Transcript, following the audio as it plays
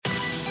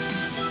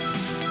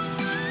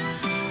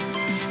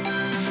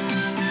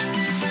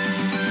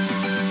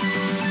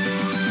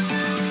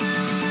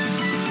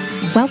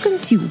Welcome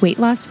to Weight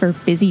Loss for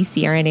Busy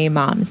CRNA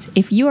Moms.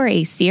 If you are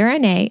a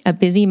CRNA, a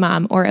busy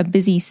mom, or a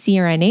busy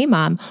CRNA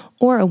mom,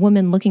 or a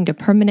woman looking to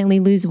permanently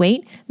lose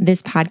weight,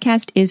 this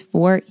podcast is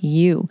for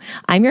you.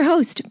 I'm your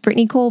host,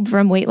 Brittany Kolb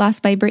from Weight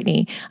Loss by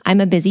Brittany.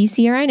 I'm a busy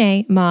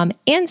CRNA, mom,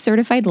 and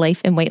certified life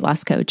and weight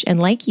loss coach. And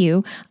like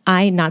you,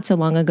 I not so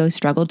long ago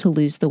struggled to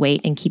lose the weight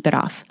and keep it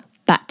off.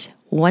 But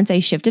once I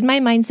shifted my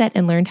mindset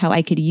and learned how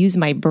I could use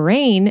my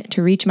brain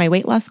to reach my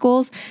weight loss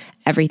goals,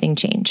 everything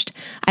changed.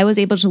 I was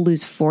able to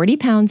lose 40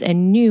 pounds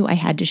and knew I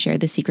had to share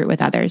the secret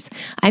with others.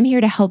 I'm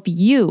here to help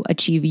you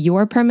achieve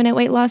your permanent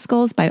weight loss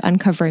goals by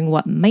uncovering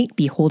what might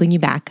be holding you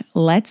back.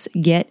 Let's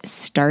get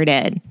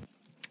started.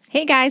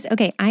 Hey guys.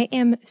 Okay, I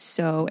am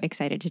so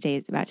excited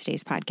about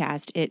today's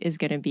podcast. It is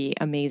going to be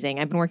amazing.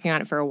 I've been working on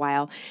it for a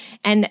while.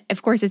 And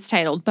of course it's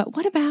titled, But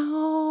What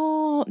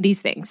About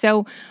These Things?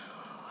 So,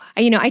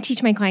 I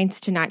teach my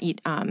clients to not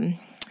eat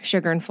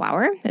sugar and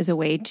flour as a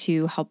way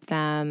to help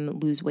them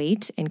lose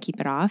weight and keep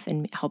it off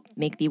and help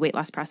make the weight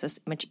loss process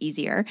much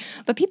easier.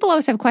 But people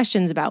always have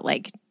questions about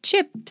like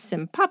chips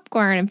and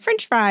popcorn and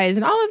French fries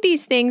and all of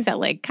these things that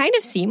like kind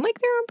of seem like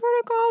they're on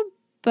protocol.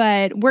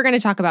 But we're going to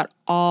talk about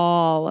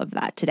all of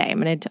that today.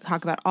 I'm going to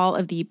talk about all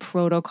of the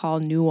protocol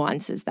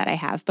nuances that I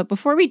have. But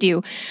before we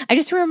do, I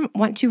just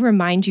want to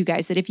remind you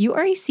guys that if you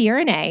are a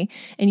CRNA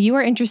and you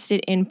are interested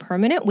in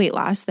permanent weight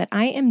loss, that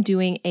I am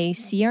doing a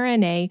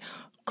CRNA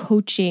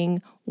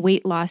coaching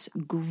weight loss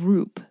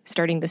group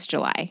starting this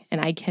July,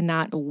 and I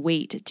cannot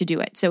wait to do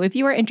it. So if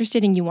you are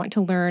interested and you want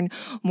to learn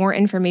more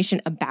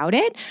information about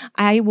it,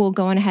 I will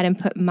go on ahead and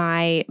put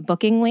my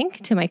booking link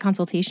to my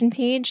consultation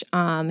page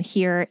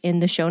here in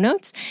the show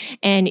notes,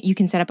 and you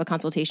can set up a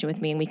consultation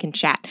with me and we can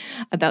chat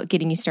about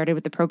getting you started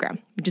with the program,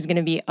 which is going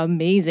to be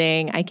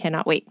amazing. I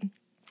cannot wait.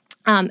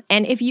 And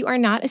if you are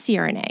not a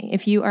CRNA,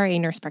 if you are a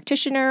nurse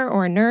practitioner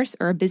or a nurse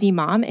or a busy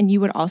mom, and you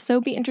would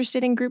also be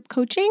interested in group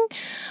coaching,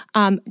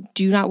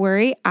 do not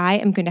worry. I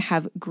am going to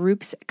have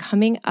groups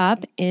coming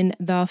up in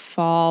the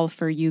fall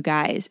for you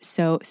guys.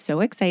 So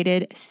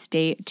excited.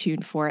 Stay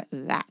tuned for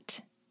that.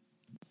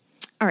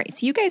 All right,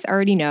 so you guys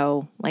already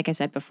know, like I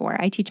said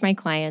before, I teach my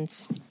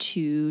clients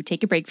to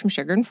take a break from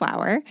sugar and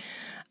flour,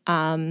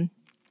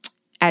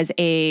 as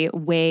a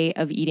way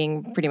of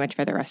eating pretty much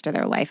for the rest of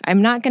their life.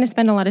 I'm not going to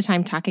spend a lot of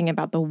time talking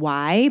about the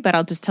why, but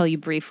I'll just tell you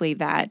briefly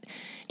that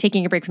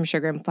taking a break from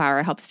sugar and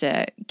flour helps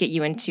to get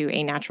you into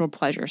a natural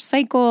pleasure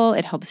cycle.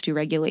 It helps to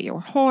regulate your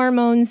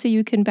hormones so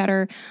you can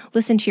better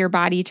listen to your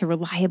body to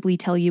reliably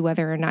tell you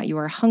whether or not you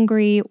are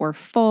hungry or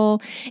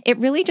full. It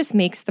really just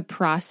makes the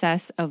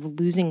process of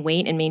losing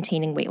weight and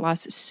maintaining weight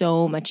loss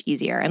so much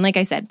easier. And like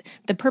I said,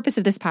 the purpose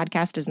of this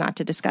podcast is not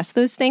to discuss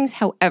those things.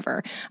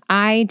 However,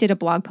 I did a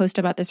blog post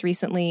about this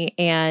recently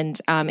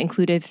and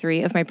included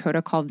 3 of my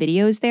protocol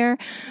videos there.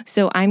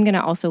 So I'm going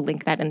to also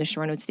link that in the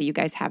show notes so that you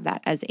guys have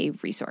that as a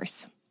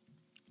resource.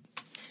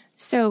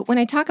 So when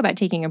I talk about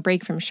taking a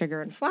break from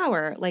sugar and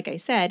flour, like I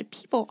said,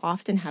 people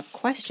often have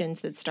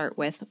questions that start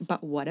with,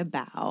 but what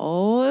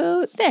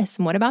about this?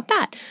 And what about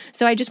that?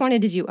 So I just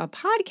wanted to do a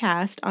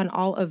podcast on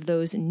all of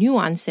those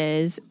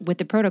nuances with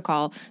the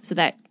protocol so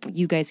that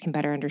you guys can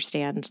better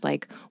understand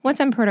like what's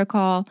on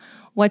protocol,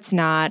 what's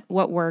not,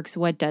 what works,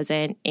 what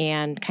doesn't,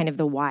 and kind of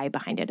the why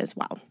behind it as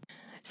well.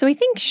 So I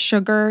think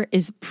sugar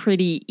is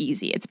pretty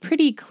easy. It's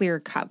pretty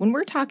clear cut. When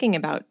we're talking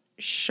about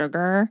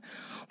sugar,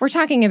 we're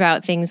talking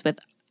about things with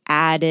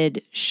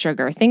added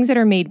sugar, things that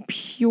are made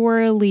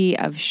purely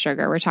of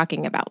sugar. We're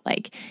talking about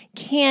like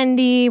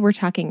candy. We're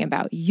talking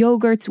about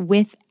yogurts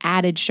with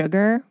added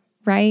sugar,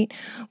 right?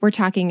 We're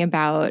talking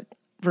about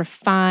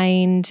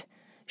refined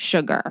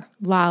sugar,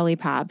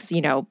 lollipops,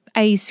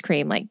 ice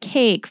cream, like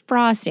cake,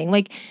 frosting,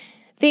 like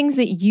things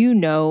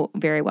that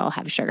very well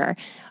have sugar.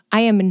 I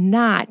am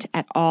not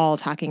at all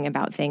talking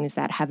about things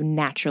that have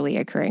naturally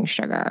occurring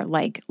sugar,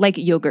 like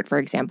yogurt, for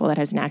example, that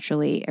has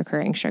naturally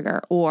occurring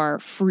sugar, or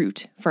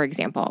fruit, for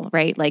example,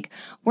 right? Like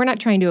we're not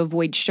trying to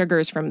avoid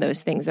sugars from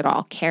those things at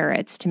all.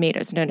 Carrots,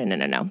 tomatoes, no.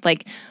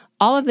 Like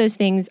all of those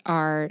things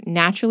are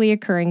naturally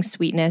occurring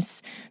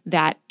sweetness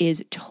that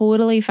is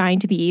totally fine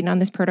to be eaten on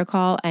this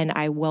protocol, and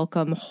I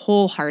welcome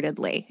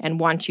wholeheartedly and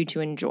want you to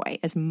enjoy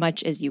as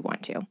much as you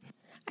want to.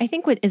 I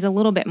think what is a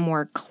little bit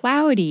more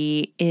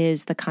cloudy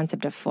is the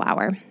concept of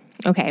flour.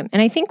 Okay,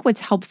 and I think what's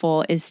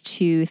helpful is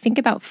to think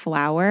about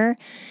flour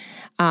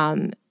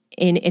in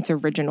its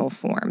original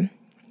form.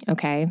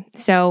 Okay,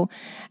 so,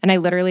 and I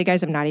literally,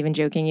 guys, I'm not even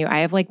joking you. I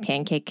have like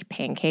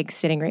pancakes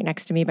sitting right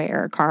next to me by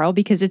Eric Carle,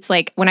 because it's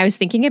like, when I was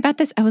thinking about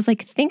this, I was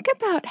like, think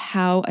about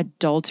how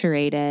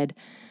adulterated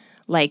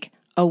like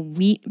a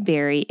wheat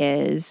berry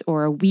is,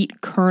 or a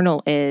wheat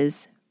kernel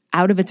is,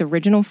 out of its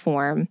original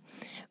form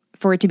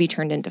for it to be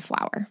turned into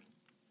flour.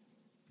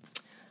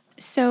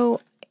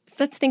 So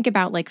let's think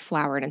about like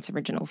flour in its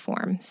original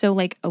form. So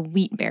like a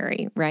wheat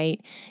berry,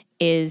 right,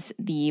 is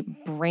the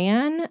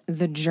bran,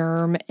 the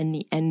germ, and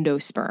the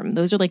endosperm.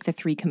 Those are like the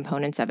 3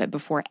 components of it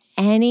before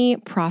any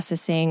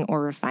processing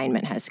or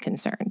refinement has been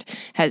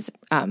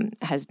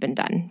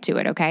done to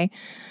it, okay?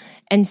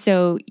 And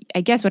so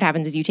I guess what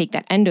happens is you take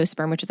that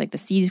endosperm, which is like the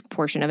seed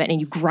portion of it, and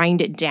you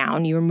grind it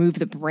down. You remove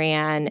the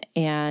bran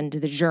and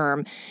the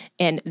germ,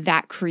 and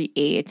that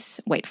creates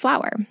white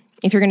flour.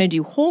 If you're going to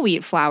do whole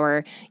wheat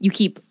flour, you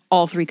keep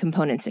all three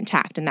components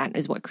intact, and that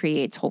is what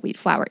creates whole wheat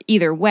flour.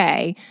 Either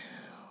way,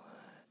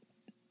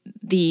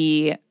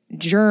 the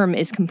germ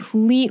is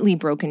completely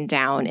broken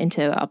down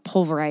into a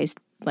pulverized,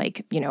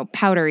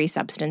 powdery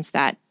substance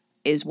that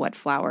is what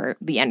flour,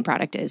 the end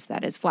product is,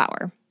 that is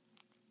flour.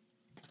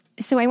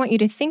 So I want you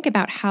to think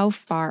about how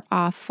far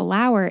off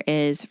flour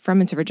is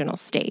from its original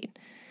state,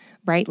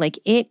 right? Like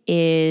it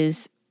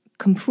is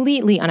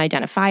completely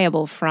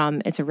unidentifiable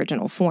from its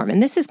original form.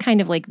 And this is kind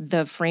of like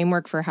the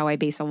framework for how I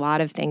base a lot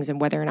of things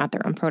and whether or not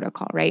they're on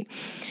protocol, right?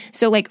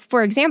 So like,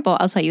 for example,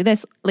 I'll tell you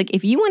this, like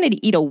if you wanted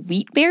to eat a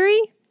wheat berry,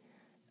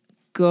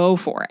 go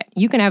for it.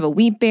 You can have a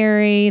wheat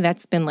berry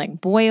that's been like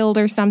boiled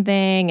or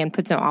something and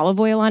put some olive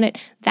oil on it.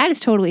 That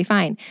is totally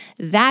fine.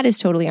 That is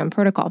totally on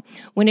protocol.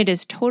 When it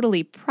is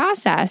totally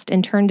processed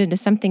and turned into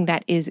something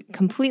that is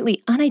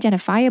completely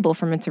unidentifiable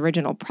from its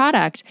original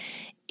product,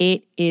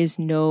 it is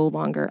no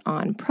longer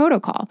on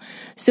protocol.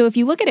 So if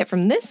you look at it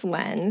from this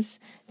lens,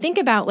 think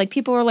about like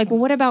people are like, well,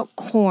 what about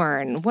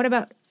corn? What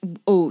about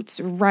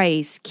oats,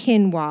 rice,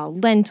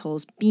 quinoa,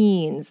 lentils,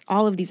 beans,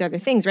 all of these other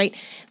things, right?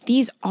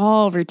 These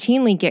all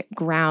routinely get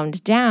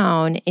ground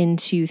down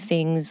into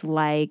things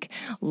like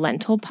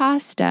lentil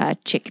pasta,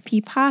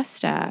 chickpea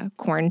pasta,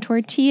 corn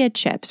tortilla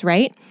chips,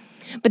 right?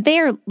 But they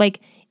are like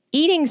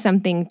eating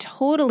something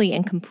totally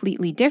and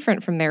completely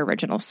different from their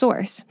original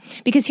source.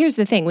 Because here's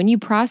the thing, when you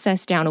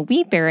process down a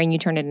wheat berry and you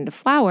turn it into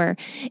flour,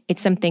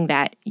 it's something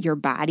that your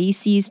body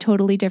sees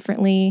totally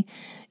differently.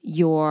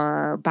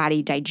 Your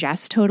body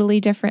digests totally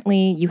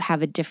differently. You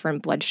have a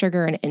different blood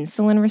sugar and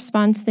insulin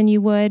response than you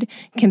would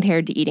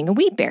compared to eating a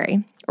wheat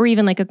berry or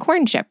even like a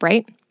corn chip,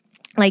 right?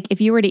 Like if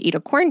you were to eat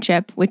a corn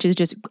chip, which is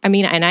just,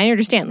 and I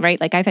understand,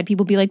 right? Like I've had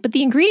people be like, but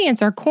the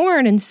ingredients are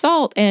corn and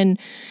salt and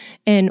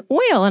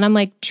oil. And I'm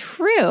like,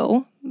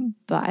 true,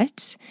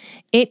 but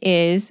it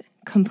is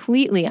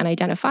completely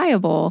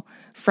unidentifiable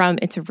from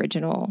its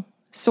original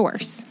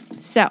source.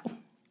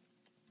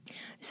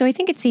 So I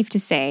think it's safe to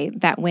say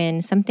that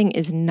when something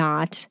is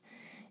not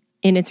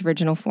in its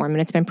original form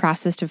and it's been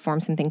processed to form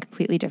something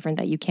completely different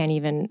that you can't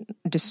even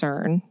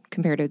discern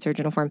compared to its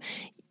original form,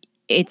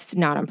 it's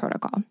not on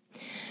protocol.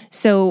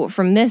 So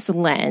from this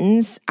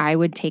lens, I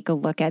would take a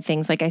look at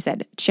things, like I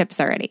said,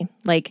 chips already,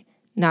 like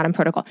not on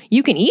protocol.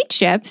 You can eat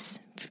chips,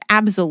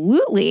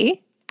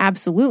 absolutely.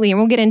 And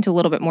we'll get into a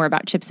little bit more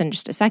about chips in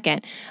just a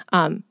second,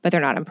 but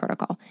they're not on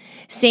protocol.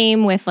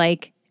 Same with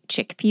like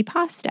chickpea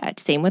pasta,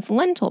 same with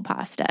lentil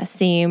pasta,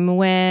 same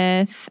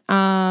with,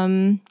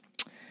 other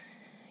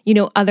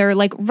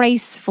like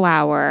rice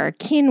flour,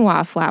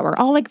 quinoa flour,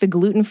 all like the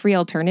gluten-free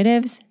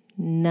alternatives.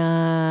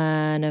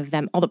 None of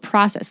them, all the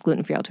processed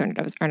gluten-free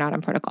alternatives are not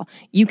on protocol.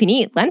 You can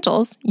eat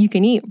lentils, you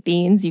can eat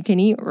beans, you can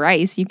eat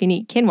rice, you can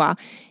eat quinoa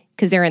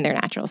because they're in their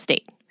natural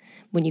state.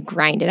 When you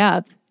grind it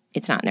up,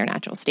 it's not in their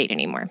natural state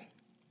anymore.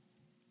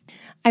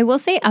 I will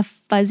say a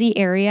fuzzy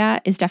area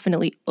is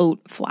definitely oat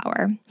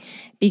flour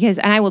because,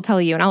 and I will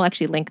tell you, and I'll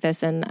actually link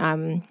this in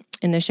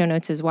the show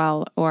notes as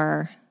well,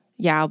 or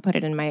I'll put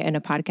it in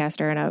a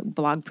podcast or in a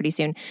blog pretty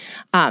soon.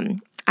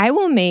 I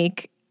will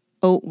make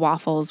oat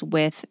waffles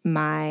with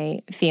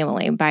my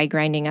family by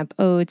grinding up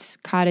oats,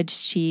 cottage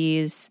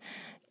cheese,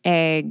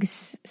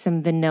 eggs,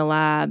 some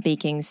vanilla,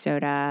 baking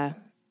soda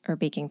or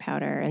baking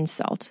powder, and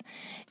salt.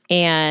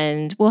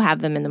 And we'll have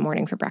them in the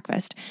morning for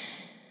breakfast.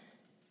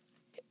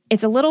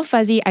 It's a little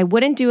fuzzy. I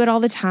wouldn't do it all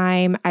the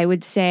time. I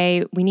would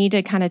say we need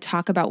to kind of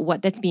talk about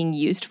what that's being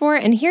used for.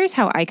 And here's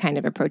how I kind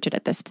of approach it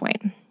at this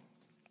point.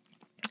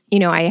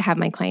 I have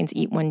my clients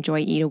eat one Joy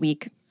Eat a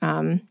week,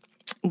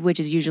 which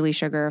is usually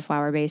sugar or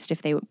flour-based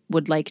if they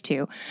would like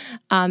to.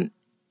 And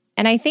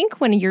I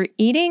think when you're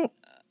eating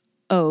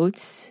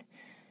oats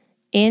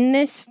in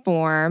this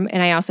form,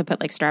 and I also put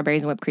like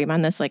strawberries and whipped cream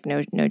on this, like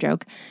no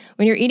joke.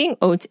 When you're eating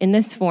oats in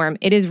this form,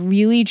 it is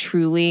really,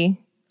 truly,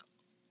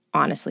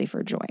 honestly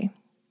for joy,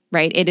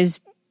 right? It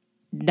is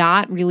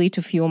not really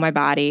to fuel my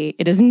body.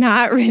 It is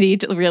not really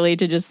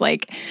to just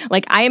like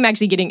I am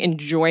actually getting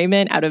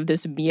enjoyment out of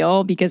this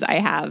meal because I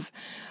have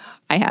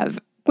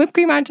whipped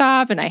cream on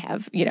top and I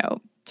have,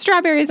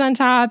 strawberries on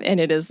top, and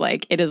it is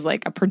like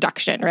a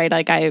production, right?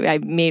 Like I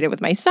made it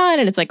with my son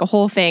and it's like a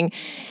whole thing.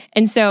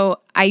 And so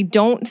I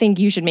don't think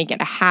you should make it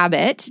a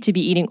habit to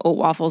be eating oat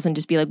waffles and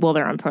just be like, well,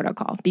 they're on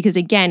protocol, because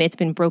again, it's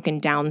been broken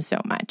down so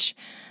much.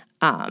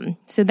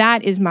 So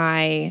that is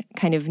my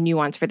kind of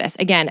nuance for this.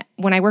 Again,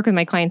 when I work with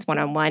my clients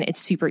one-on-one, it's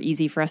super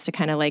easy for us to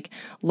kind of like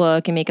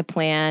look and make a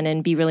plan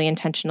and be really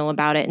intentional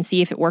about it and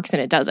see if it works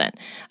and it doesn't.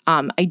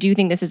 I do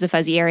think this is a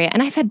fuzzy area,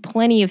 and I've had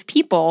plenty of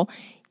people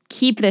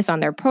keep this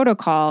on their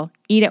protocol,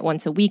 eat it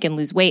once a week and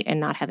lose weight and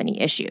not have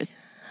any issues.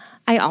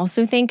 I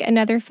also think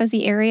another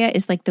fuzzy area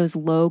is like those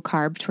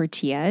low-carb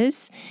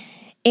tortillas.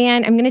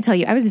 And I'm going to tell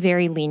you, I was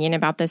very lenient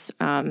about this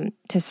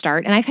to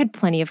start, and I've had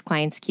plenty of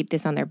clients keep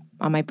this on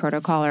my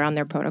protocol or on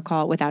their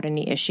protocol without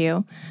any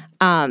issue.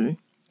 And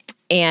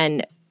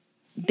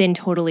been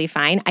totally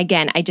fine.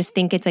 Again, I just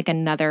think it's like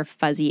another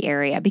fuzzy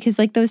area because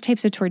like those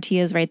types of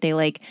tortillas, right? They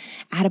like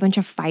add a bunch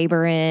of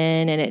fiber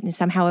in and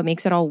somehow it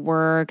makes it all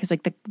work because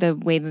like the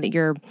way that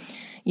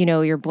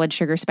your blood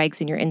sugar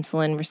spikes and your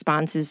insulin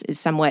response is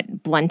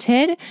somewhat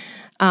blunted.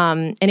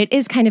 And it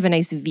is kind of a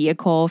nice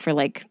vehicle for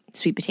like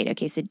sweet potato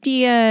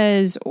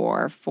quesadillas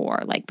or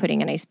for like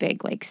putting a nice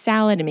big like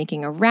salad and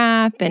making a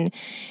wrap and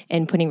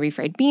putting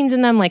refried beans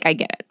in them. Like I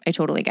get it. I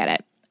totally get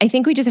it. I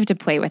think we just have to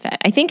play with it.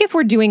 I think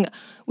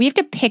we have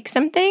to pick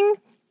something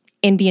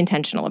and be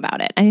intentional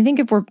about it. And I think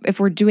if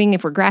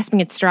we're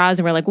grasping at straws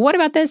and we're like, what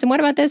about this and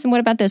what about this and what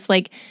about this?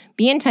 Like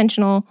be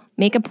intentional,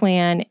 make a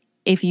plan.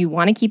 If you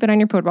want to keep it on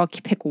your protocol,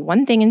 pick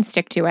one thing and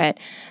stick to it.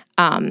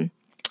 I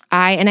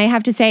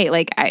have to say,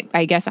 like,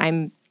 I guess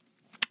I'm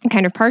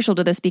kind of partial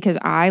to this because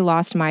I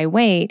lost my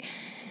weight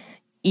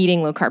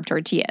eating low carb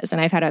tortillas. And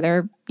I've had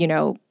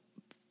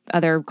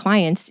other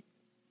clients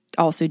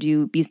also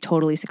be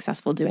totally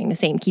successful doing the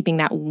same, keeping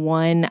that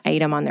one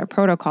item on their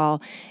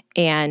protocol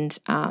and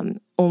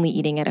only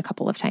eating it a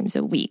couple of times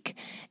a week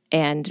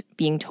and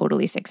being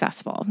totally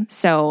successful.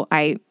 So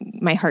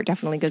my heart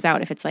definitely goes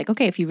out if it's like,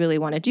 okay, if you really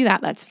want to do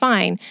that, that's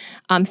fine.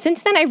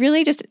 Since then,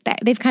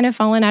 they've kind of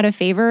fallen out of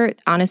favor.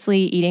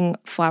 Honestly, eating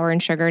flour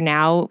and sugar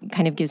now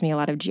kind of gives me a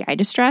lot of GI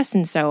distress.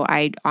 And so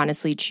I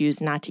honestly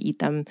choose not to eat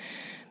them.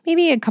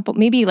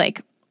 Maybe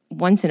like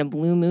once in a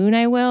blue moon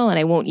I will, and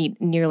I won't eat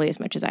nearly as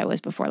much as I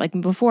was before. Like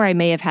before I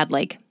may have had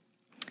like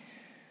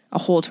a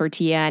whole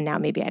tortilla and now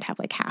maybe I'd have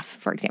like half,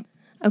 for example.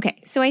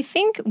 Okay, so I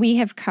think we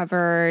have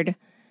covered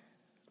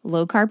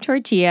low carb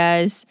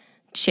tortillas,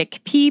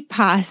 chickpea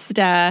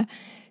pasta,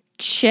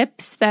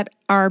 chips that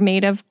are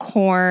made of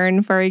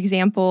corn, for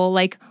example,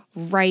 like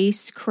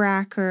rice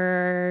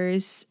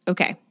crackers.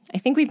 Okay, I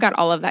think we've got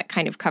all of that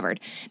kind of covered.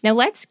 Now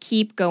let's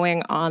keep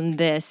going on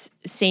this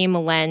same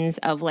lens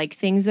of like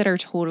things that are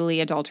totally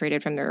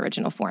adulterated from their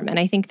original form. And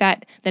I think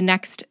that the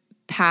next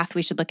path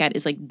we should look at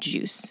is like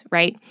juice,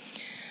 right?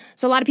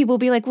 So a lot of people will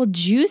be like, well,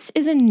 juice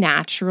is a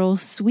natural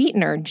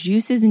sweetener.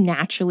 Juice is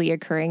naturally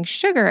occurring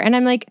sugar. And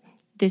I'm like,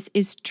 this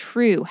is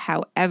true.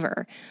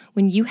 However,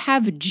 when you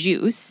have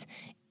juice,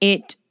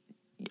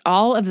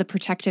 all of the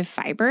protective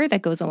fiber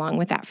that goes along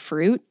with that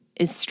fruit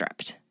is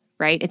stripped,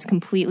 right? It's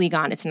completely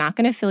gone. It's not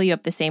going to fill you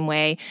up the same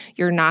way.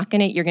 You're going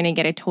to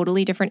get a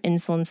totally different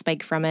insulin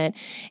spike from it.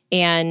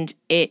 And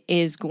it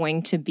is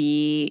going to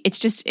be,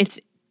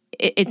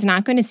 it's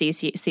not going to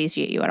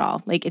satiate you at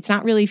all. Like it's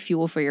not really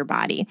fuel for your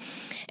body.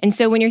 And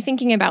so when you're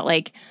thinking about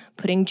like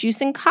putting juice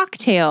in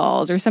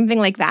cocktails or something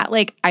like that,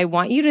 like I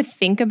want you to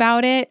think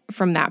about it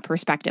from that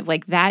perspective.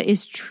 Like that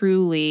is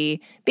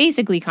truly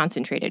basically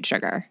concentrated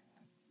sugar,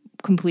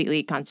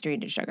 completely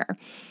concentrated sugar.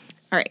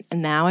 All right.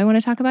 And now I want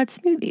to talk about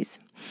smoothies.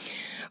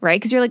 Right?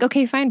 Because you're like,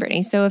 okay, fine,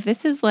 Brittany. So if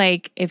this is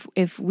like,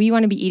 if we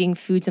want to be eating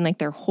foods in like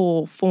their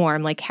whole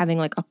form, like having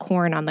like a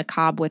corn on the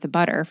cob with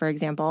butter, for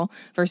example,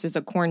 versus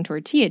a corn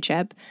tortilla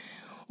chip,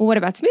 well, what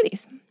about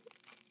smoothies?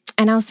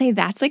 And I'll say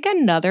that's like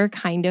another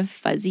kind of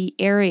fuzzy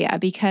area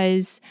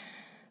because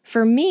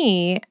for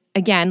me,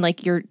 again,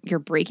 like you're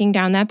breaking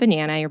down that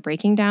banana, you're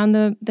breaking down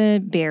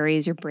the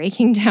berries, you're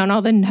breaking down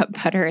all the nut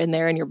butter in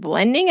there and you're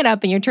blending it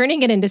up and you're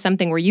turning it into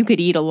something where you could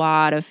eat a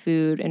lot of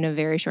food in a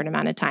very short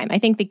amount of time. I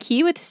think the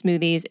key with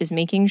smoothies is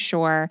making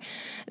sure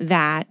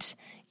that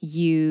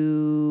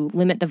you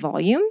limit the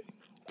volume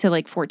to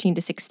like 14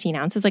 to 16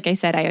 ounces. Like I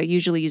said, I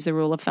usually use the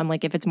rule of thumb,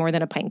 like if it's more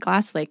than a pint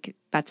glass, like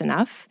that's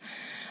enough.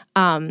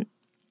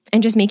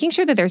 And just making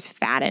sure that there's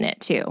fat in it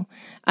too.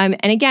 And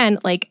again,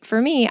 like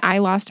for me, I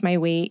lost my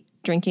weight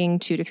drinking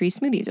 2 to 3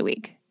 smoothies a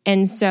week.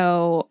 And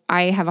so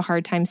I have a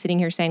hard time sitting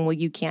here saying, well,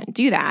 you can't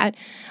do that.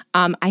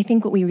 I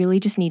think what we really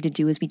just need to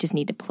do is we just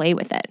need to play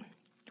with it.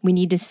 We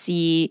need to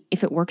see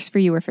if it works for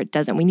you or if it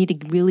doesn't. We need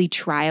to really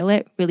trial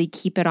it, really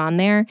keep it on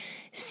there,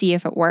 see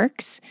if it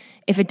works.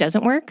 If it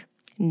doesn't work,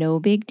 no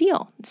big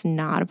deal. It's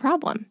not a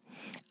problem.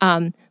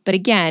 But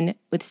again,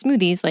 with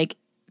smoothies, like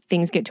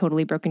things get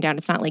totally broken down.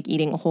 It's not like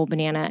eating a whole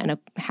banana and a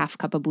half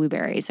cup of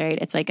blueberries, right?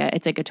 It's like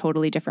a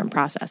totally different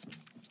process.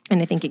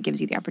 And I think it gives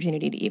you the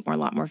opportunity to eat a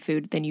lot more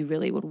food than you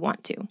really would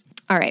want to.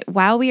 All right,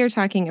 while we are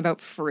talking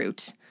about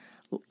fruit,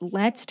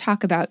 let's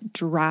talk about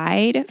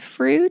dried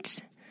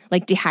fruit,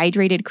 like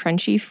dehydrated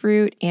crunchy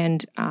fruit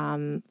and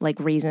like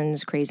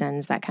raisins,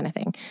 craisins, that kind of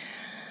thing.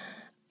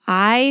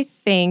 I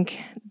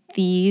think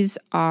these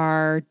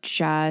are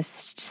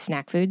just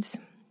snack foods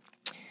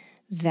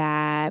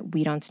that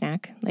we don't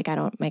snack. Like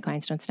my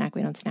clients don't snack.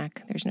 We don't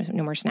snack. There's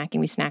no more snacking.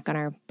 We snack on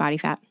our body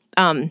fat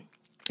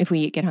if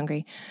we get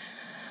hungry,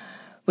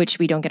 which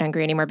we don't get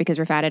hungry anymore because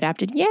we're fat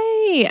adapted.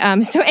 Yay!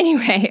 So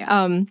anyway,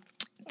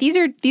 these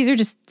are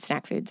just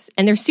snack foods,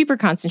 and they're super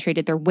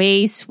concentrated. They're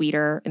way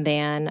sweeter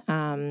than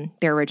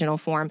their original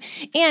form.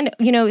 And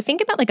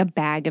think about like a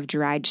bag of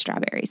dried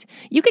strawberries.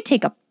 You could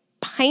take a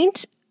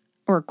pint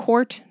or a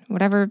quart,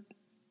 whatever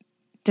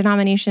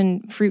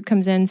denomination fruit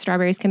comes in,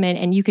 strawberries come in,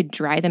 and you could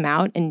dry them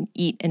out and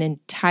eat an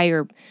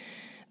entire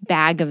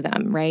bag of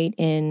them, right,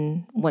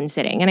 in one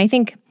sitting. And I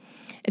think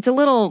it's a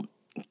little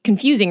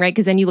confusing, right?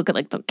 Because then you look at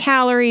like the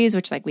calories,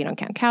 which like we don't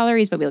count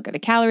calories, but we look at the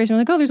calories and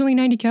we're like, oh, there's only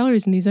 90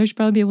 calories in these. I should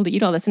probably be able to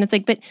eat all this. And it's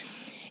like, but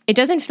it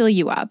doesn't fill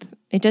you up.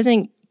 It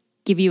doesn't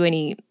give you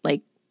any,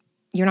 like,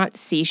 you're not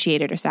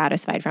satiated or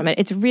satisfied from it.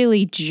 It's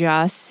really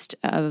just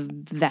a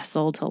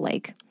vessel to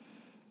like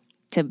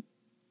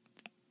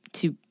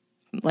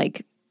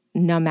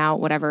numb out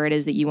whatever it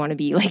is that you want to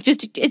be. Like,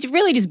 just, it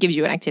really just gives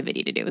you an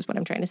activity to do is what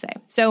I'm trying to say.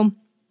 So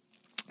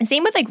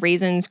same with like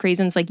raisins,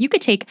 craisins. Like you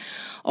could take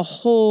a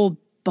whole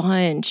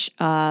bunch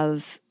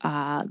of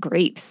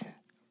grapes,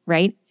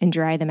 right? And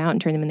dry them out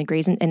and turn them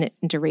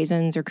into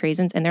raisins or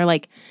craisins. And they're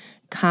like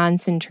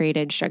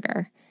concentrated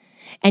sugar.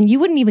 And you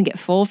wouldn't even get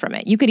full from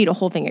it. You could eat a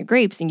whole thing of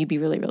grapes and you'd be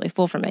really, really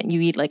full from it.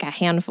 You eat like a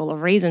handful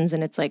of raisins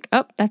and it's like,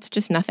 oh, that's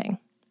just nothing,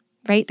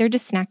 right? They're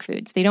just snack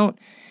foods. They don't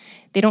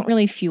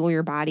really fuel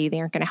your body. They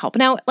aren't going to help.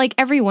 Now, like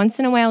every once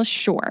in a while,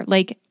 sure.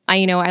 Like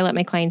I let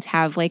my clients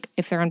have like,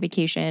 if they're on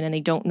vacation and they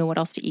don't know what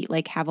else to eat,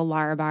 like have a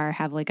Lara-bar,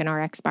 have like an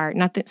RX bar,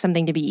 not that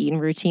something to be eaten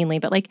routinely,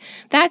 but like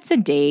that's a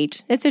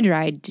date. It's a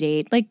dried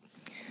date. Like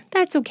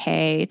that's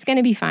okay. It's going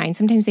to be fine.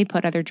 Sometimes they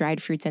put other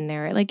dried fruits in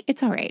there. Like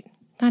it's all right.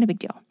 Not a big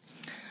deal.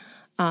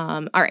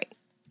 All right.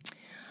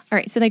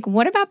 So like,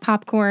 what about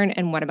popcorn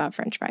and what about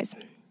French fries?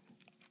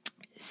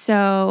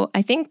 So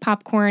I think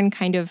popcorn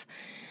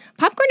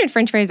and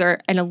French fries are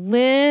in a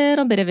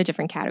little bit of a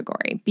different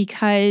category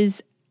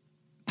because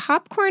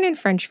popcorn and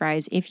French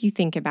fries, if you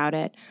think about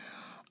it,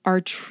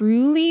 are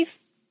truly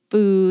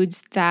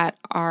foods that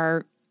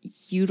are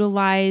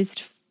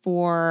utilized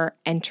for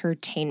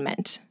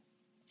entertainment.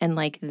 And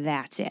like,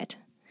 that's it.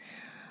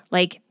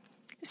 Like,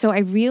 so I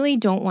really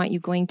don't want you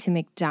going to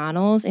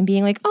McDonald's and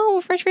being like, oh,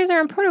 French fries are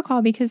on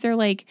protocol because they're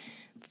like,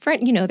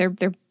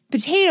 they're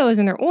potatoes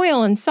and they're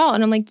oil and salt.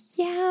 And I'm like,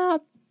 yeah,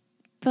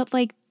 but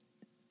like,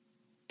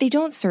 they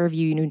don't serve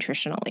you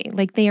nutritionally.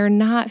 Like they are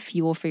not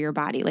fuel for your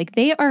body. Like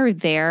they are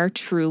there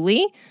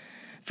truly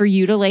for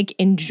you to like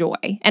enjoy.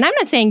 And I'm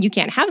not saying you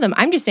can't have them.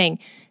 I'm just saying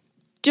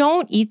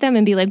don't eat them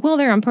and be like, well,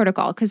 they're on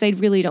protocol, because I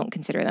really don't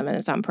consider them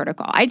as on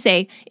protocol. I'd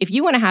say if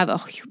you want to have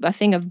a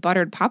thing of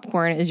buttered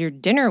popcorn as your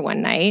dinner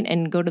one night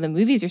and go to the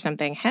movies or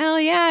something, hell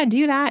yeah,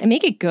 do that and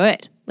make it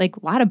good. Like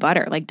a lot of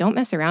butter. Like don't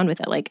mess around with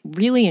it. Like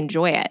really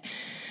enjoy it.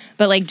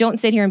 But like don't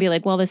sit here and be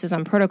like, well, this is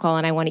on protocol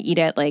and I want to eat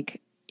it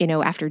like,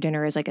 after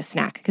dinner as like a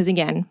snack. Because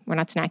again, we're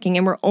not snacking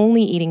and we're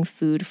only eating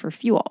food for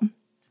fuel.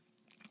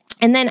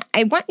 And then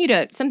I want you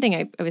to, something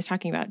I was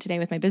talking about today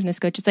with my business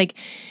coach, it's like,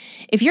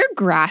 if you're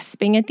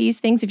grasping at these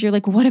things, if you're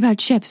like, what about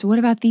chips? What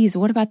about these?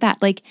 What about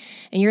that? Like,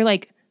 and you're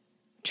like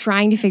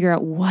trying to figure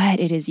out what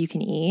it is you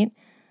can eat,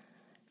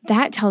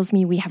 that tells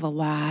me we have a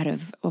lot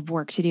of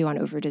work to do on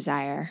over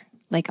desire.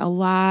 Like a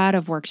lot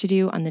of work to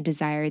do on the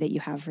desire that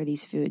you have for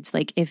these foods.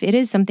 Like if it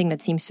is something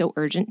that seems so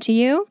urgent to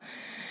you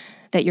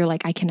that you're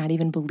like, I cannot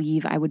even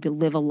believe I would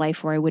live a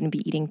life where I wouldn't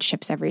be eating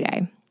chips every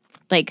day.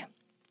 Like,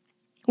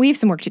 we have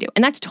some work to do,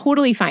 and that's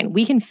totally fine.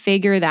 We can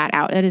figure that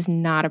out. That is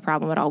not a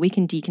problem at all. We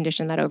can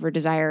decondition that over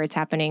desire. It's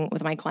happening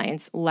with my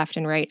clients left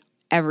and right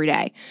every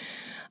day.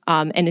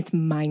 And it's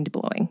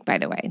mind-blowing, by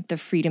the way. The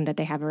freedom that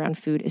they have around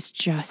food is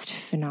just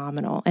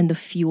phenomenal. And the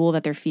fuel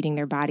that they're feeding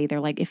their body, they're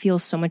like, it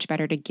feels so much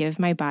better to give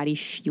my body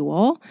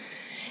fuel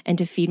and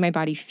to feed my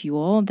body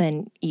fuel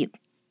than eat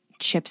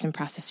chips and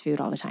processed food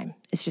all the time.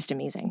 It's just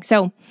amazing.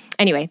 So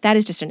anyway, that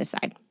is just an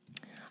aside.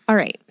 All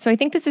right. So I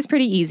think this is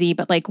pretty easy,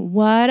 but like,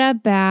 what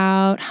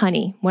about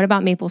honey? What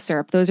about maple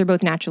syrup? Those are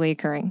both naturally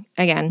occurring.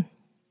 Again,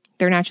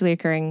 they're naturally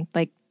occurring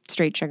like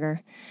straight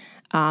sugar.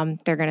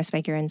 They're going to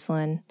spike your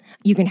insulin.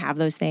 You can have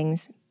those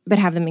things, but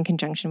have them in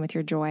conjunction with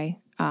your joy.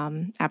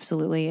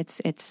 Absolutely. It's,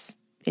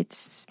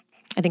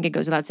 I think it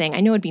goes without saying.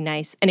 I know it'd be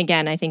nice. And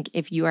again, I think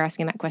if you are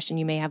asking that question,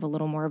 you may have a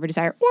little more of a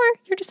desire, or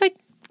you're just like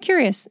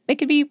curious. It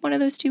could be one of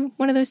those two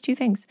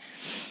things.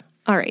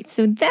 All right.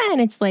 So then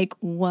it's like,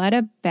 what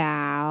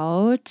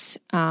about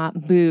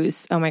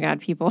booze? Oh my God,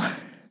 people.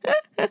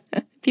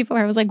 People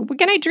are like,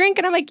 can I drink?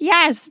 And I'm like,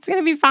 yes, it's going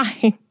to be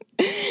fine.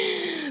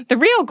 The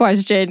real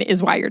question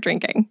is why you're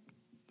drinking,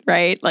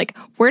 right? Like,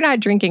 we're not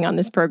drinking on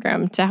this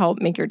program to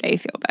help make your day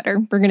feel better.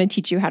 We're going to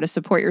teach you how to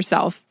support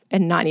yourself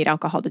and not need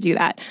alcohol to do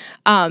that.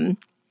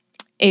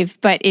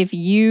 If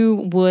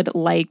you would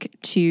like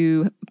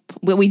to,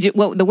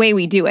 the way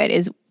we do it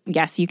is,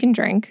 yes, you can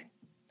drink.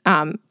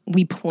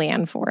 We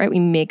plan for it. We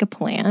make a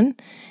plan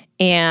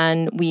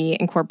and we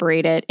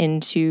incorporate it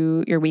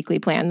into your weekly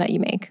plan that you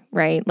make,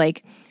 right?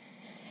 Like,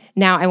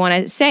 now I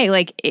want to say,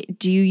 like,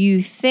 do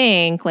you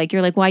think, like,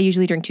 you're like, well, I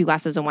usually drink 2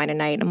 glasses of wine a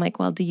night. I'm like,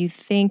 well, do you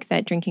think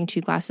that drinking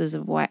 2 glasses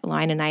of wine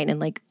a night and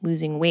like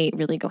losing weight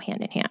really go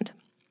hand in hand?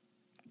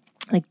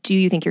 Like, do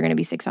you think you're going to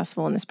be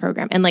successful in this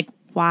program? And like,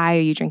 why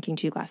are you drinking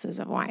 2 glasses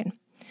of wine?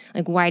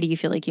 Like, why do you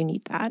feel like you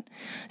need that?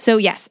 So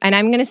yes, and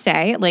I'm going to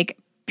say, like,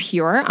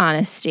 pure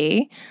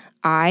honesty,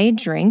 I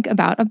drink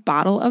about a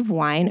bottle of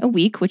wine a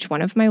week, which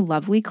one of my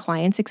lovely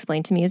clients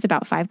explained to me is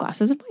about 5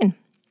 glasses of wine.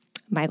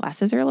 My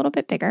glasses are a little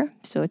bit bigger,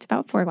 so it's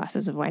about 4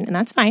 glasses of wine, and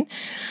that's fine.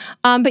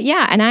 But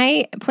yeah, and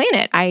I plan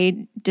it.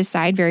 I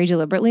decide very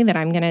deliberately that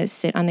I'm going to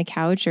sit on the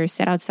couch or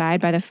sit outside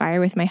by the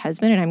fire with my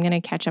husband, and I'm going to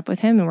catch up with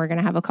him, and we're going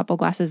to have a couple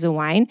glasses of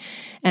wine,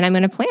 and I'm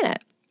going to plan it.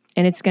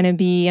 And it's going to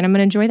be, and I'm going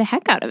to enjoy the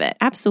heck out of it.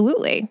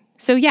 Absolutely.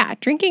 So yeah,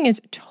 drinking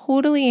is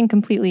totally and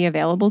completely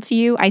available to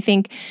you. I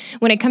think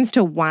when it comes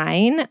to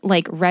wine,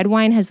 like red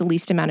wine has the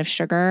least amount of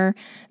sugar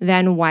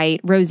than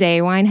white.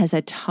 Rosé wine has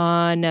a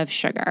ton of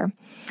sugar.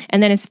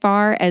 And then as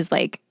far as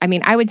like, I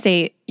mean, I would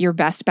say your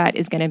best bet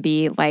is going to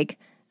be like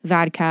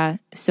vodka,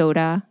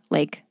 soda,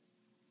 like,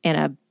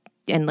 and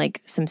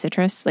like some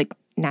citrus, like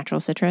natural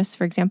citrus,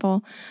 for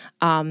example.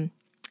 I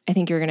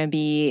think you're going to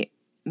be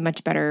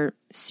much better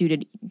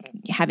suited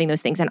having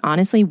those things. And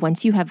honestly,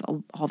 once you have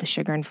all the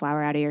sugar and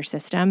flour out of your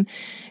system,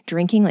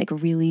 drinking like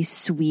really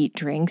sweet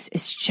drinks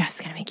is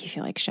just going to make you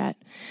feel like shit.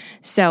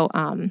 So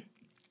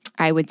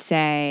I would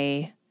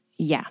say,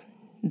 yeah,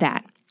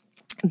 that.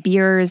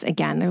 Beers,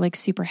 again, they're like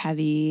super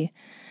heavy.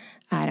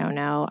 I don't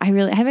know. I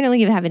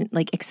haven't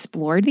like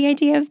explored the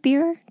idea of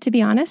beer, to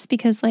be honest,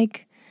 because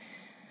like,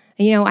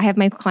 you know, I have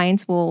my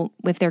clients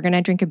if they're going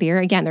to drink a beer,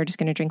 again, they're just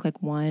going to drink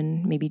like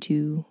 1, maybe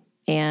 2,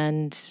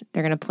 and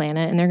they're going to plan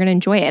it and they're going to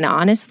enjoy it. And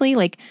honestly,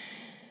 like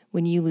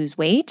when you lose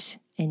weight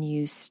and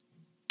you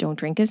don't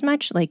drink as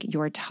much, like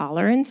your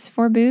tolerance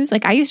for booze,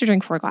 like I used to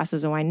drink 4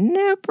 glasses of wine,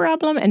 no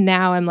problem. And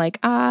now I'm like,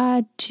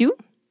 2,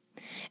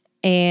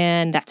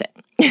 and that's it.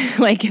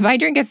 Like if I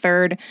drink a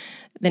third,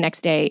 the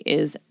next day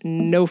is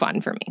no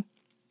fun for me.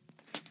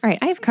 All right,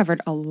 I have covered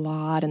a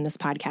lot in this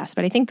podcast,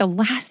 but I think the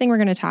last thing we're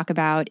going to talk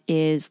about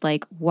is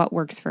like what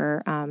works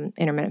for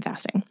intermittent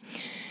fasting.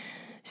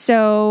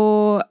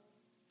 So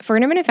for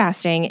intermittent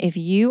fasting, if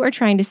you are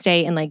trying to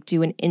stay and like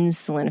do an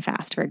insulin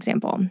fast, for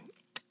example,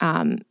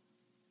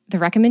 the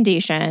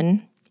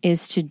recommendation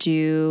is to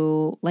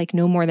do like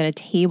no more than a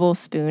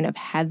tablespoon of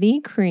heavy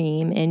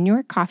cream in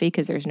your coffee,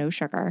 because there's no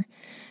sugar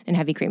in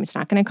heavy cream. It's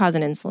not going to cause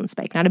an insulin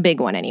spike, not a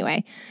big one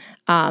anyway,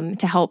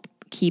 to help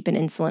keep an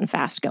insulin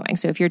fast going.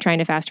 So if you're trying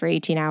to fast for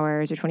 18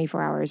 hours or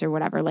 24 hours or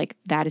whatever, like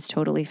that is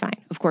totally fine.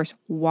 Of course,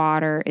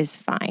 water is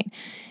fine.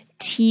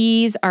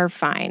 Teas are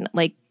fine,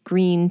 like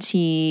green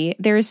tea.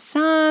 There's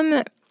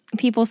some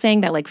people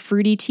saying that like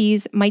fruity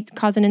teas might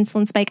cause an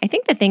insulin spike. I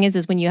think the thing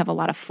is when you have a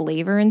lot of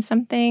flavor in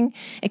something,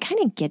 it kind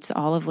of gets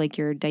all of like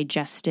your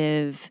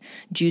digestive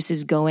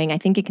juices going. I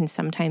think it can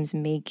sometimes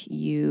make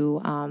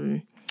you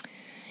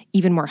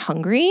even more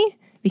hungry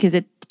because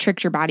it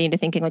tricks your body into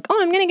thinking like,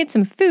 oh, I'm going to get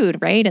some food,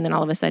 right? And then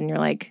all of a sudden you're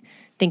like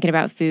thinking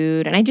about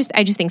food. And I just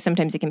think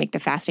sometimes it can make the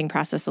fasting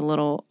process a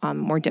little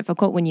more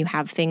difficult when you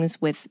have things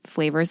with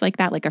flavors like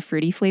that, like a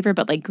fruity flavor.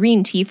 But like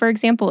green tea, for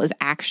example, is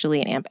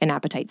actually an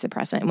appetite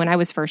suppressant. When I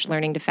was first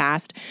learning to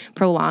fast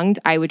prolonged,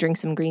 I would drink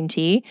some green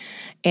tea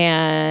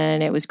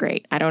and it was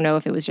great. I don't know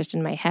if it was just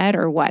in my head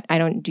or what. I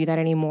don't do that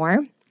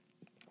anymore,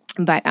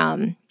 but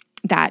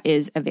that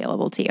is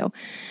available to you.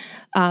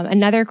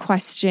 Another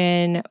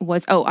question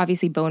was,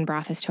 obviously bone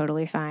broth is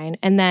totally fine.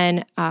 And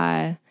then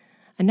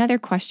another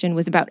question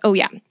was about,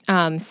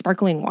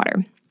 sparkling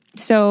water.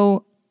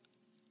 So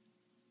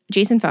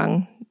Jason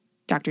Fung,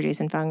 Dr.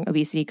 Jason Fung,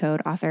 Obesity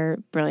Code,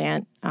 author,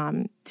 brilliant,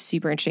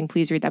 super interesting.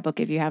 Please read that book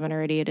if you haven't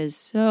already. It is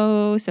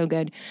so, so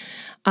good.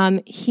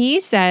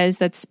 He says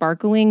that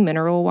sparkling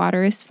mineral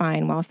water is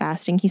fine while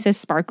fasting. He says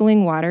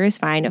sparkling water is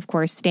fine. Of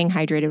course, staying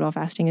hydrated while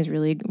fasting is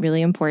really,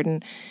 really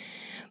important.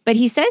 But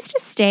he says to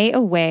stay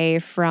away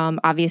from,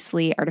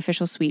 obviously,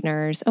 artificial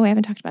sweeteners. Oh, I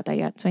haven't talked about that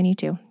yet, so I need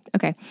to.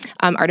 Okay.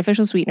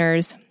 Artificial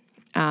sweeteners,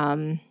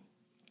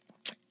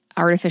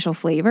 artificial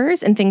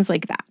flavors, and things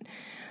like that.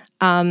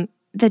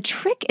 The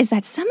trick is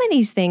that some of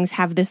these things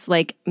have this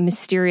like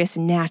mysterious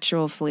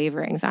natural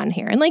flavorings on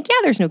here. And like, yeah,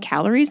 there's no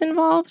calories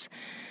involved,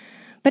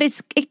 but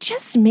it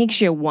just makes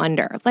you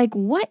wonder, like,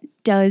 what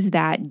does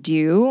that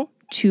do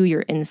to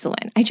your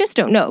insulin? I just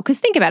don't know. Because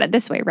think about it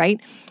this way, right?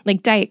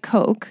 Like Diet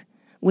Coke,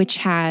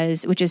 which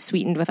is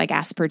sweetened with like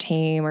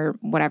aspartame or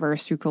whatever,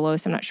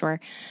 sucralose, I'm not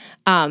sure.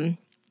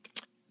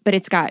 But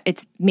it's got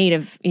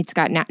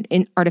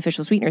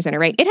artificial sweeteners in it,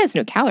 right? It has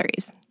no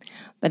calories,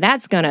 but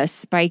that's going to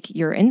spike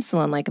your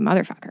insulin like a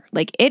motherfucker.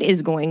 Like it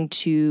is going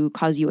to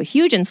cause you a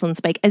huge insulin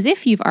spike as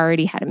if you've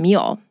already had a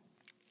meal,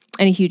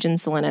 and a huge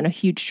insulin and a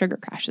huge sugar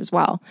crash as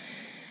well.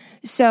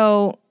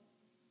 So,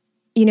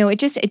 you know, it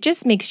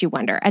just makes you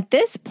wonder. At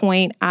this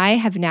point, I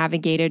have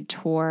navigated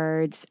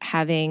towards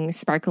having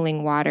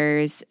sparkling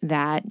waters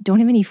that don't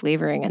have any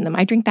flavoring in them.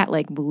 I drink that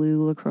like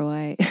blue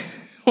LaCroix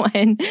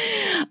one.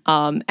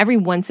 Every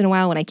once in a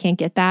while when I can't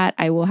get that,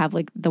 I will have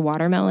like the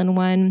watermelon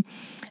one.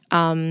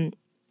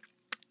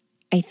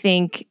 I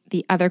think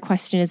the other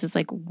question is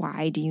like,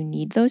 why do you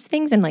need those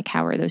things? And like,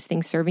 how are those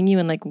things serving you?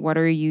 And like, what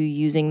are you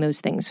using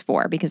those things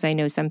for? Because I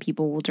know some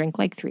people will drink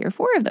like 3 or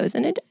 4 of those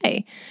in a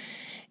day.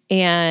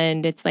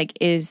 And it's like,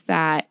 is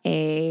that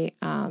a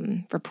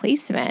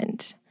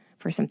replacement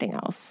for something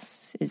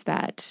else? Is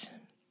that,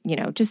 you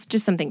know, just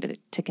something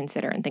to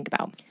consider and think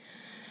about.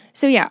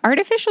 So yeah,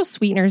 artificial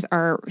sweeteners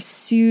are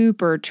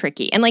super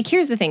tricky. And like,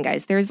 here's the thing,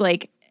 guys. There's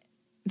like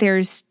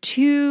there's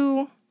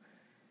two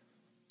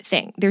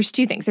things.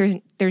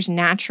 There's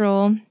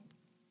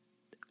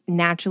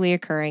naturally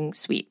occurring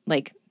sweet,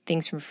 like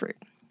things from fruit,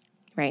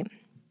 right?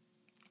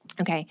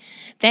 Okay.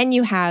 Then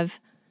you have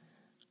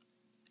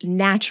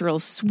natural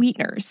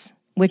sweeteners,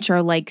 which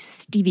are like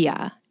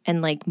stevia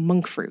and like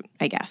monk fruit,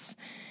 I guess.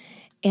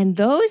 And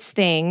those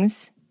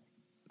things,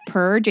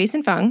 per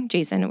Jason Fung,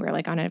 we're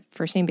like on a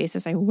first name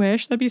basis. I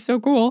wish that'd be so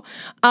cool.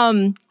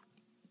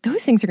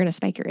 Those things are going to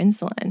spike your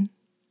insulin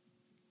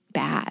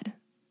bad,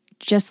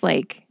 just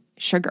like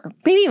sugar,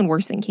 maybe even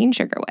worse than cane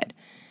sugar would.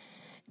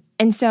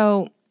 And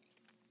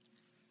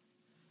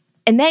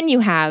then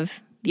you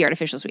have the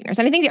artificial sweeteners.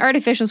 And I think the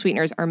artificial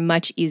sweeteners are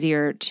much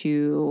easier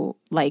to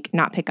like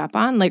not pick up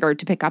on, like, or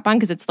to pick up on,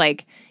 because it's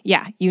like,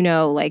 yeah,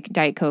 like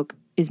Diet Coke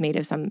is made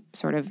of some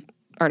sort of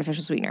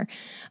artificial sweetener.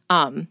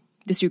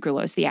 The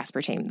sucralose, the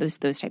aspartame,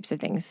 those types of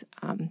things.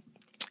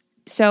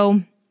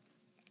 So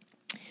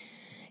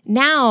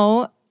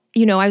now,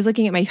 I was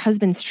looking at my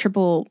husband's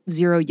 000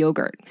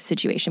 yogurt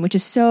situation, which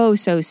is so,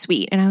 so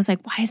sweet. And I was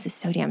like, why is this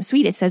so damn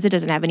sweet? It says it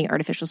doesn't have any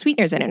artificial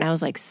sweeteners in it. And I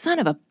was like, son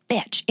of a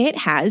bitch, it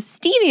has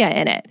stevia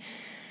in it.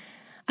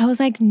 I was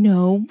like,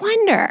 no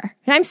wonder.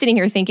 And I'm sitting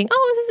here thinking,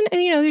 oh, this isn't,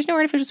 there's no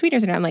artificial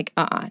sweeteners in it. I'm like,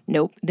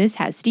 nope, this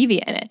has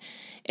stevia in it.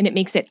 And it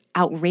makes it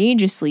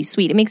outrageously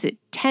sweet. It makes it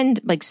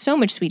so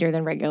much sweeter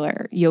than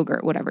regular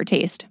yogurt would ever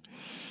taste.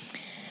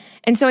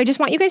 And so I just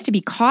want you guys to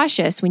be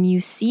cautious when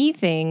you see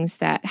things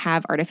that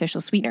have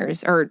artificial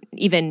sweeteners, or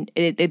even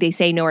they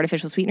say no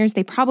artificial sweeteners,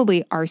 they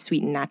probably are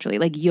sweetened naturally,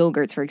 like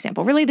yogurts, for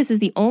example. Really, this is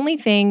the only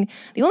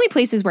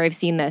places where I've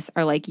seen this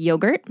are like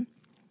yogurt,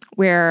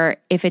 where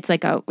if it's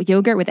like a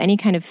yogurt with any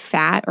kind of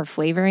fat or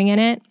flavoring in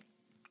it,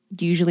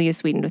 usually is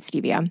sweetened with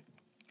stevia.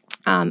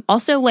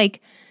 Also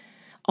like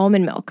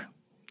almond milk.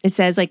 It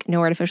says like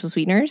no artificial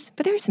sweeteners,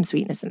 but there's some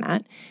sweetness in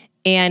that.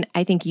 And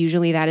I think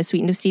usually that is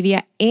sweetened with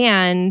stevia.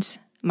 And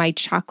my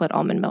chocolate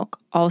almond milk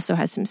also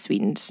has some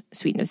sweetened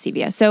with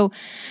stevia. So,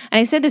 and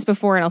I said this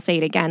before and I'll say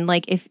it again,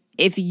 like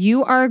if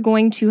you are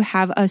going to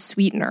have a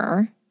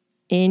sweetener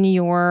and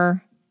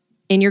you're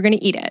going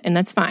to eat it, and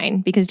that's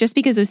fine, because just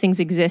because those things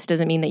exist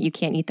doesn't mean that you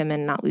can't eat them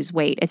and not lose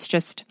weight. It's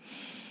just,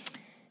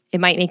 it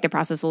might make the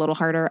process a little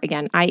harder.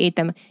 Again, I ate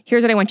them.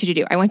 Here's what I want you to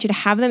do. I want you to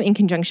have them in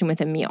conjunction with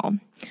a meal.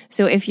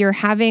 So if you're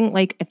having,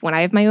 when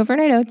I have my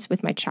overnight oats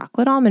with my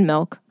chocolate almond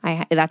milk,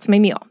 that's my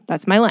meal.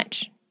 That's my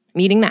lunch.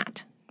 I'm eating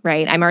that,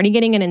 right? I'm already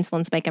getting an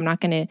insulin spike. I'm not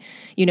going to,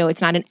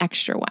 it's not an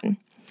extra one.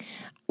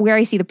 Where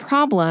I see the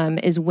problem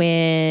is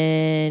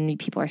when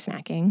people are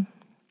snacking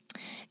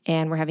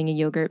and we're having a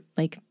yogurt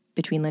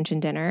between lunch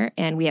and dinner,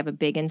 and we have a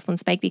big insulin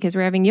spike because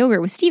we're having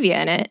yogurt with stevia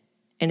in it,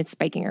 and it's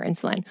spiking our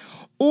insulin.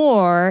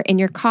 Or in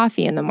your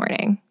coffee in the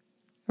morning,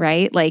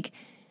 right? Like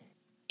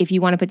if you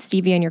want to put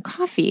stevia in your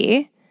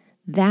coffee,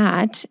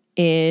 that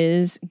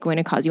is going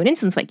to cause you an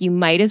insulin spike. You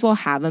might as well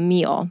have a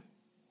meal,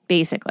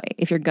 basically,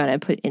 if you're going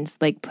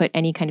to put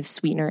any kind of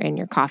sweetener in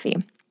your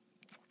coffee.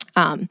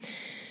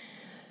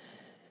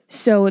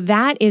 So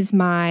that is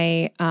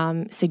my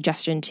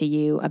suggestion to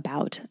you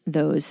about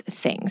those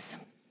things.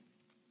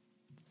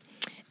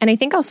 And I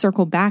think I'll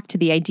circle back to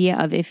the idea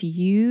of if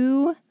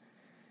you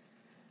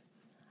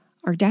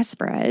are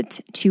desperate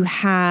to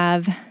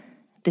have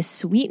the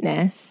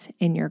sweetness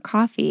in your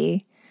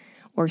coffee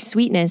or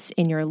sweetness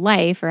in your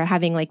life, or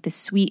having the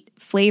sweet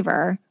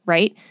flavor,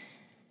 right?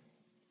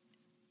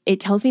 It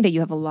tells me that you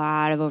have a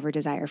lot of over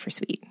desire for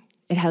sweet.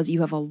 It has,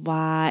 you have a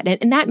lot,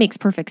 and that makes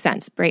perfect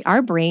sense, right?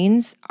 Our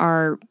brains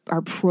are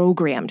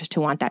programmed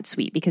to want that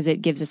sweet because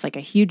it gives us a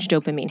huge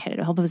dopamine hit.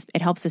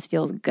 It helps us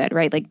feel good,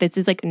 right? This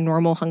is a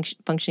normal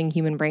functioning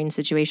human brain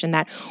situation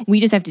that we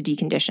just have to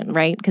decondition,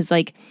 right? Because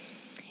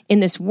in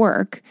this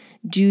work,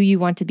 do you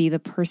want to be the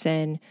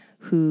person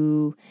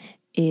who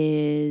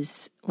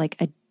is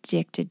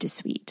addicted to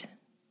sweet?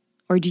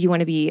 Or do you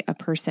want to be a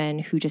person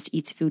who just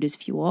eats food as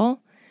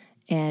fuel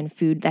and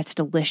food that's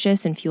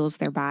delicious and fuels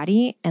their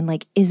body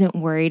and isn't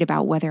worried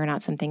about whether or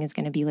not something is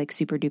going to be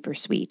super duper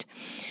sweet?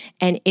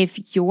 And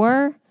if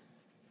you're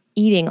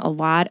eating a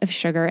lot of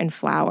sugar and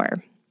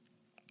flour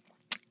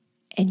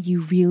and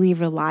you really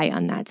rely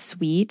on that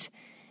sweet,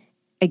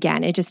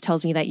 again, it just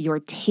tells me that your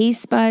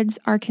taste buds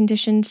are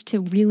conditioned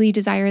to really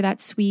desire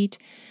that sweet.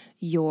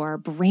 Your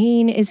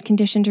brain is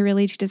conditioned to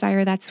really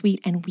desire that sweet,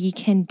 and we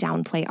can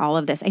downplay all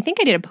of this. I think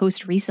I did a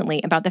post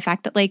recently about the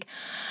fact that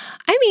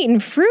I'm eating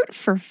fruit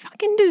for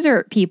fucking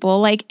dessert,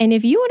 people. And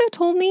if you would have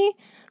told me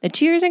that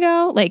 2 years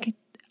ago,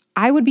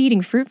 I would be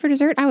eating fruit for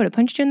dessert, I would have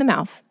punched you in the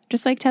mouth,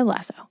 just like Ted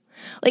Lasso.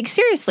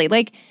 Seriously,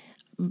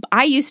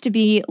 I used to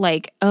be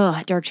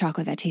dark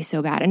chocolate, that tastes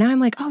so bad. And now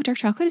I'm oh, dark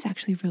chocolate is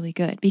actually really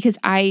good, because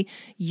I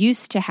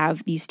used to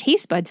have these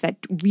taste buds that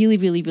really,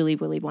 really, really,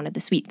 really wanted the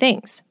sweet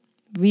things.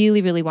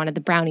 Really, really wanted the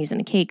brownies and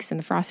the cakes and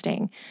the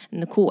frosting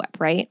and the Cool Whip,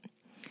 right?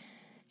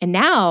 And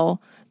now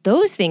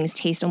those things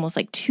taste almost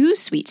too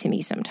sweet to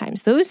me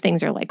sometimes. Those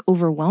things are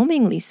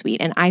overwhelmingly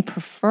sweet. And I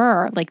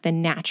prefer the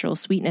natural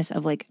sweetness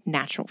of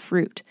natural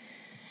fruit.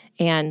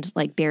 And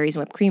berries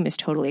and whipped cream is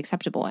totally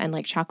acceptable.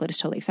 And chocolate is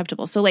totally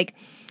acceptable. So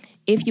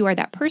if you are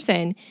that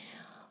person,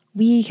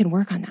 we can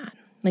work on that.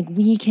 Like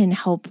we can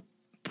help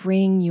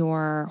bring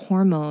your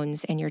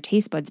hormones and your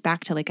taste buds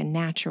back to like a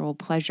natural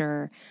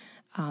pleasure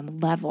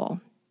level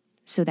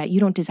so that you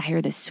don't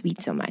desire the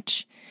sweet so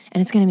much.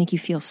 And it's going to make you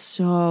feel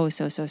so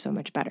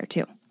much better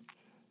too.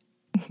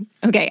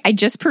 Okay, I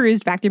just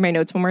perused back through my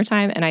notes one more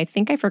time, and I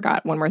think I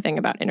forgot one more thing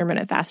about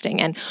intermittent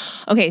fasting. And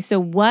okay,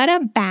 so what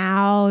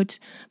about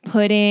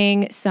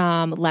putting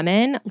some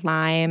lemon,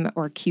 lime,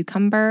 or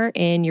cucumber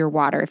in your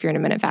water if you're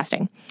intermittent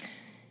fasting?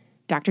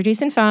 Dr.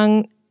 Jason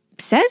Fung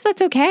says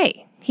that's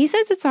okay. He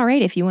says it's all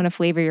right if you want to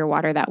flavor your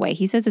water that way.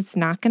 He says it's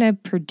not going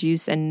to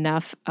produce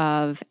enough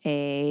of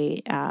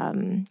a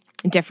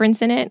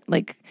difference in it,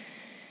 like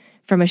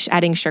from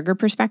adding sugar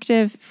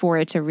perspective, for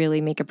it to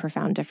really make a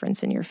profound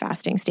difference in your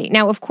fasting state.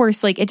 Now, of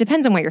course, like it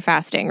depends on what you're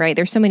fasting, right?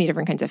 There's so many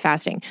different kinds of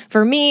fasting.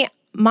 For me,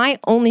 my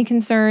only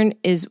concern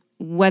is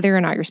whether or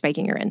not you're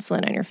spiking your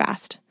insulin on your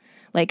fast.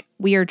 Like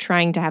we are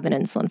trying to have an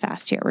insulin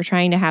fast here. We're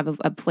trying to have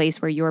a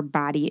place where your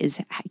body is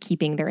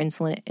keeping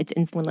its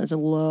insulin as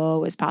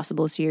low as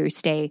possible, so you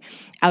stay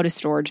out of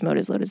storage mode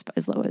as long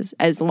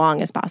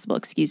as possible.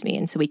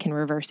 And so we can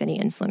reverse any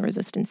insulin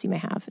resistance you may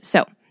have.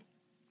 So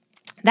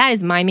that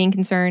is my main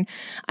concern.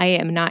 I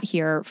am not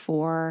here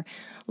for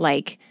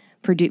like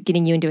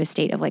getting you into a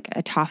state of like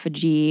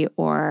autophagy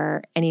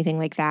or anything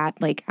like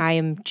that. Like I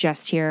am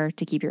just here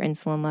to keep your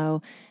insulin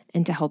low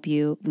and to help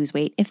you lose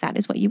weight if that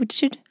is what you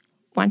should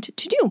want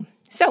to do.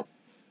 So,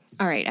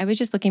 all right, I was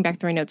just looking back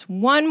through my notes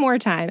one more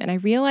time and I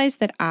realized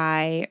that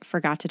I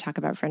forgot to talk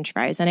about French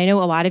fries. And I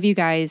know a lot of you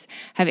guys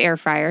have air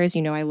fryers.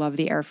 You know, I love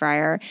the air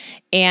fryer.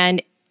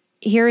 And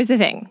here is the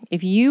thing.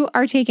 If you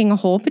are taking a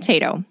whole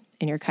potato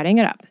and you're cutting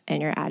it up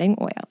and you're adding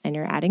oil and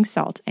you're adding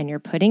salt and you're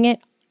putting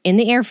it in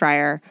the air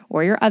fryer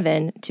or your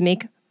oven to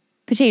make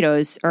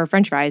potatoes or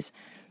French fries,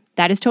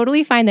 that is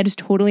totally fine. That is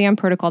totally on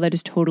protocol. That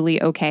is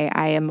totally okay.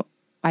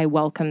 I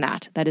welcome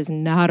that. That is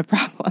not a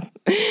problem.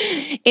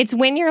 It's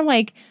when you're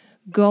like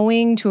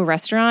going to a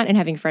restaurant and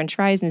having French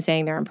fries and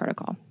saying they're on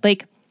protocol.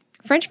 Like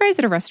French fries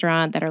at a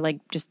restaurant that are like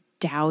just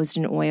doused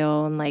in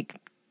oil and like,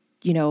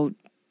 you know,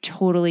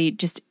 totally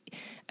just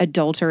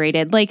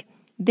adulterated. Like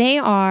they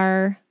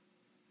are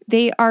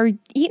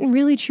eaten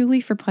really truly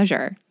for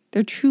pleasure.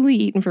 They're truly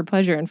eaten for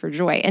pleasure and for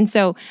joy. And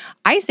so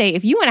I say,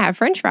 if you want to have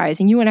French fries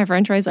and you want to have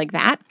French fries like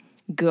that,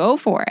 go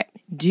for it.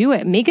 Do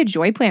it. Make a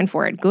joy plan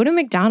for it. Go to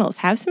McDonald's.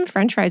 Have some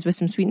French fries with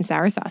some sweet and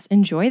sour sauce.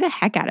 Enjoy the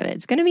heck out of it.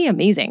 It's going to be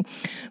amazing.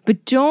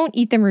 But don't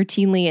eat them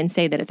routinely and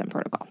say that it's on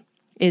protocol,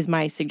 is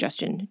my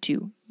suggestion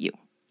to you.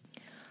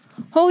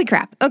 Holy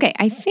crap. Okay,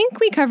 I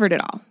think we covered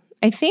it all.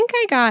 I think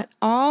I got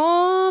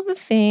all the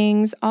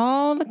things,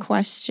 all the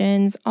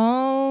questions,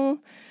 all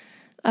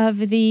of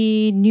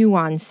the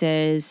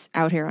nuances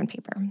out here on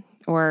paper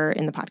or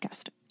in the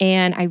podcast.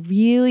 And I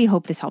really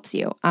hope this helps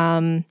you.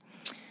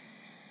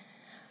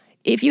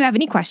 If you have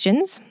any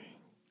questions,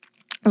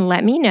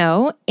 let me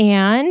know,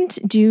 and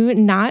do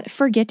not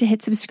forget to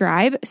hit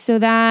subscribe so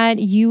that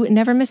you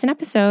never miss an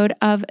episode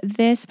of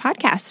this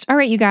podcast. All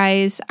right, you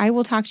guys, I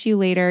will talk to you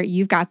later.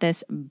 You've got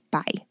this.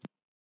 Bye.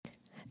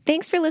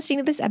 Thanks for listening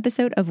to this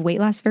episode of Weight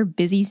Loss for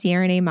Busy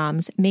CRNA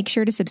Moms. Make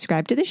sure to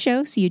subscribe to the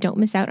show so you don't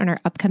miss out on our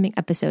upcoming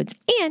episodes.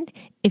 And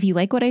if you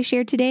like what I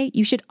shared today,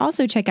 you should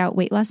also check out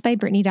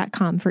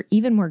weightlossbybrittany.com for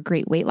even more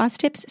great weight loss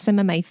tips, some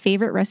of my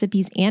favorite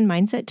recipes and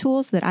mindset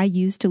tools that I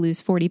use to lose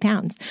 40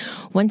 pounds.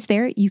 Once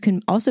there, you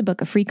can also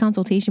book a free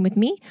consultation with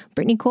me,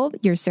 Brittany Kolb,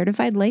 your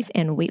certified life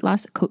and weight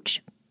loss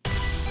coach.